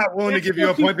 But I'm not willing to give you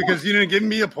a point because you didn't give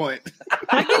me a point.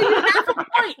 I gave you half a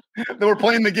point. We're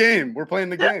playing the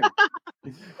game.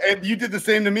 And you did the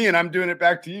same to me, and I'm doing it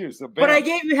back to you. So, but I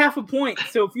gave you half a point.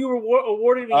 So if you were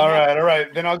awarded me... All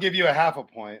right. Then I'll give you a half a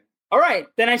point. All right.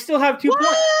 Then I still have 2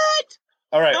 points.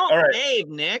 All right. Dave,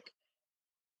 Nick.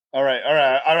 All right.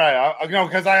 No,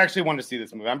 because I actually wanted to see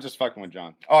this movie. I'm just fucking with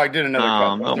John. Oh, I did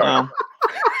another cuss.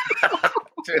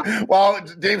 Well,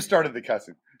 Dave started the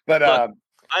cussing. But... Look,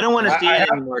 I don't want to see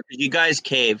it anymore because you guys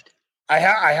caved. I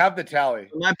have the tally.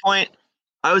 My point,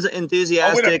 I was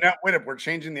enthusiastic. Wait up. We're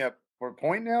changing the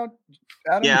point now,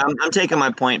 Adam? Yeah, I'm taking my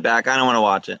point back. I don't want to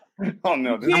watch it. Oh,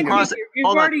 no. You've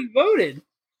already voted.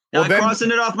 Now I'm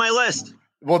crossing it off my list.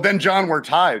 Well, then, John, we're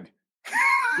tied.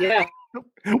 Yeah.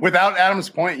 Without Adam's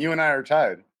point, you and I are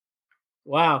tied.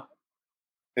 Wow.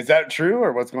 Is that true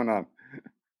or what's going on?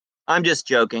 I'm just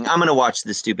joking. I'm going to watch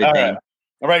this stupid thing.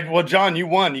 All right. Well, John, you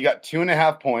won. You got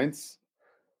 2.5 points.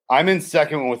 I'm in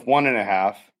second with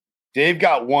 1.5. Dave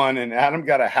got 1, and Adam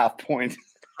got a half point.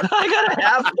 I got a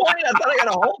half point. I thought I got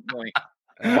a whole point.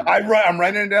 I'm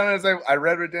writing it down as I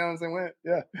read it down as I went.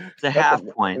 Yeah, it's a half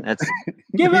point. That's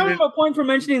give him a point for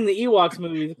mentioning the Ewoks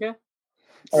movies. Okay.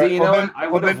 See, I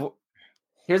would have.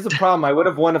 Here's the problem. I would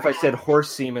have won if I said horse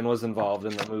semen was involved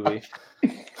in the movie.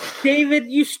 David,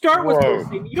 you start with horse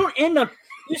semen. You don't end up.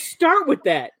 You start with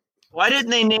that. Why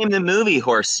didn't they name the movie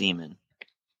Horse Semen?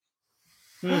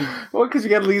 Well, because you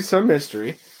got to leave some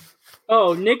mystery.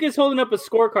 Oh, Nick is holding up a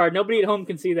scorecard. Nobody at home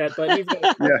can see that, but he's got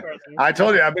a scorecard. I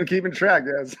told you, I've been keeping track,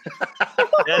 guys.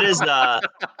 That is,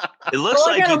 it looks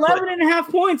like I got 11.5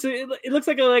 points. It looks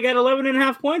like I got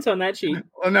 11.5 points on that sheet.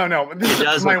 Oh, no. This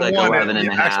does look like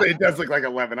 11.5. Actually, it does look like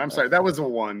 11. I'm sorry. That was a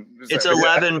 1. It's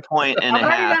 11 point and a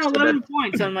half. I got 11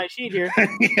 points on my sheet here.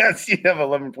 Yes, you have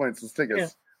 11 points. Let's take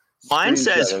a Mine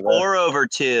says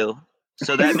 4/2.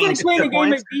 So that means like playing a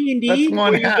game at D&D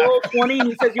where you roll 20 and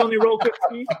he says you only roll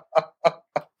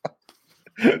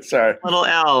 15. Sorry. Little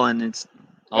L and it's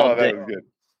all that was good.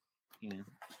 Yeah.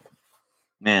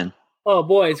 Man. Oh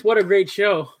boys, what a great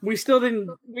show. We still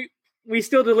delivered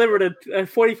a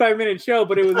 45-minute show,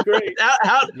 but it was great.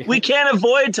 We can't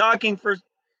avoid talking for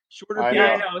shorter periods.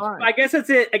 Yeah, I know. I guess that's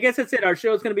it. Our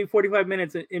show is going to be 45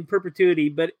 minutes in perpetuity,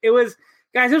 but it was,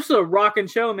 guys, this was a rocking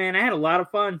show, man. I had a lot of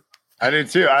fun. I did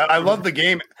too. I love the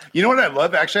game. You know what I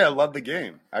love? Actually, I love the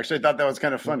game. Actually, I thought that was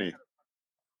kind of funny.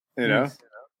 You know?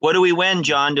 What do we win,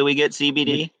 John? Do we get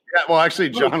CBD? Yeah, well, actually,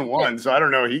 John won, so I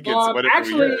don't know. He gets whatever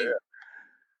actually, we get.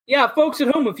 Yeah, folks at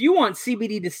home, if you want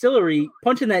CBD Distillery,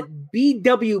 punch in that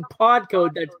BW pod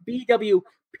code. That's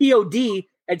BWPOD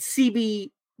at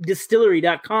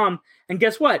cbdistillery.com. And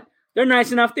guess what? They're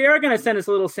nice enough. They are going to send us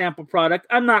a little sample product.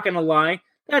 I'm not going to lie.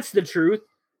 That's the truth.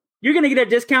 You're going to get a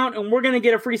discount, and we're going to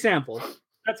get a free sample.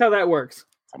 That's how that works.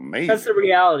 Amazing. That's the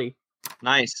reality.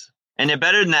 Nice. And they're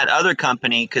better than that other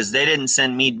company because they didn't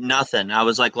send me nothing. I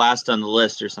was like last on the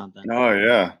list or something. Oh,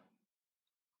 yeah.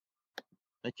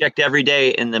 I checked every day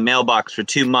in the mailbox for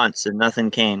 2 months and nothing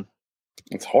came.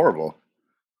 It's horrible.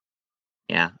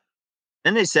 Yeah.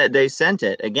 Then they said they sent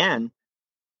it again.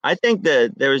 I think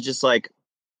that there was just like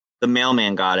the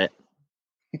mailman got it.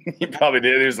 He probably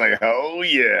did. He was like, "Oh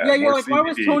yeah." Yeah, you're like, why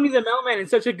was Tony the Mailman in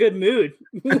such a good mood?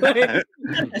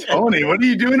 Tony, what are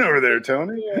you doing over there,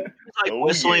 Tony? Yeah. Like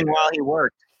whistling while he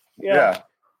worked. Yeah,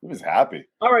 he was happy.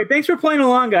 All right, thanks for playing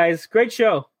along, guys. Great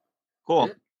show. Cool.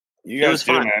 You guys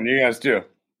too, man. You guys too.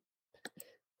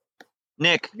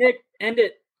 Nick, end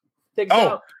it. Take us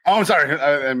out. I'm sorry.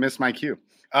 I missed my cue.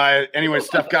 Anyway,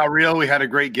 stuff got real. We had a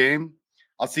great game.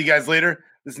 I'll see you guys later.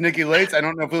 This is Nicky Lates. I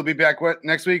don't know if we'll be back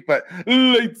next week, but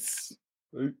Lates.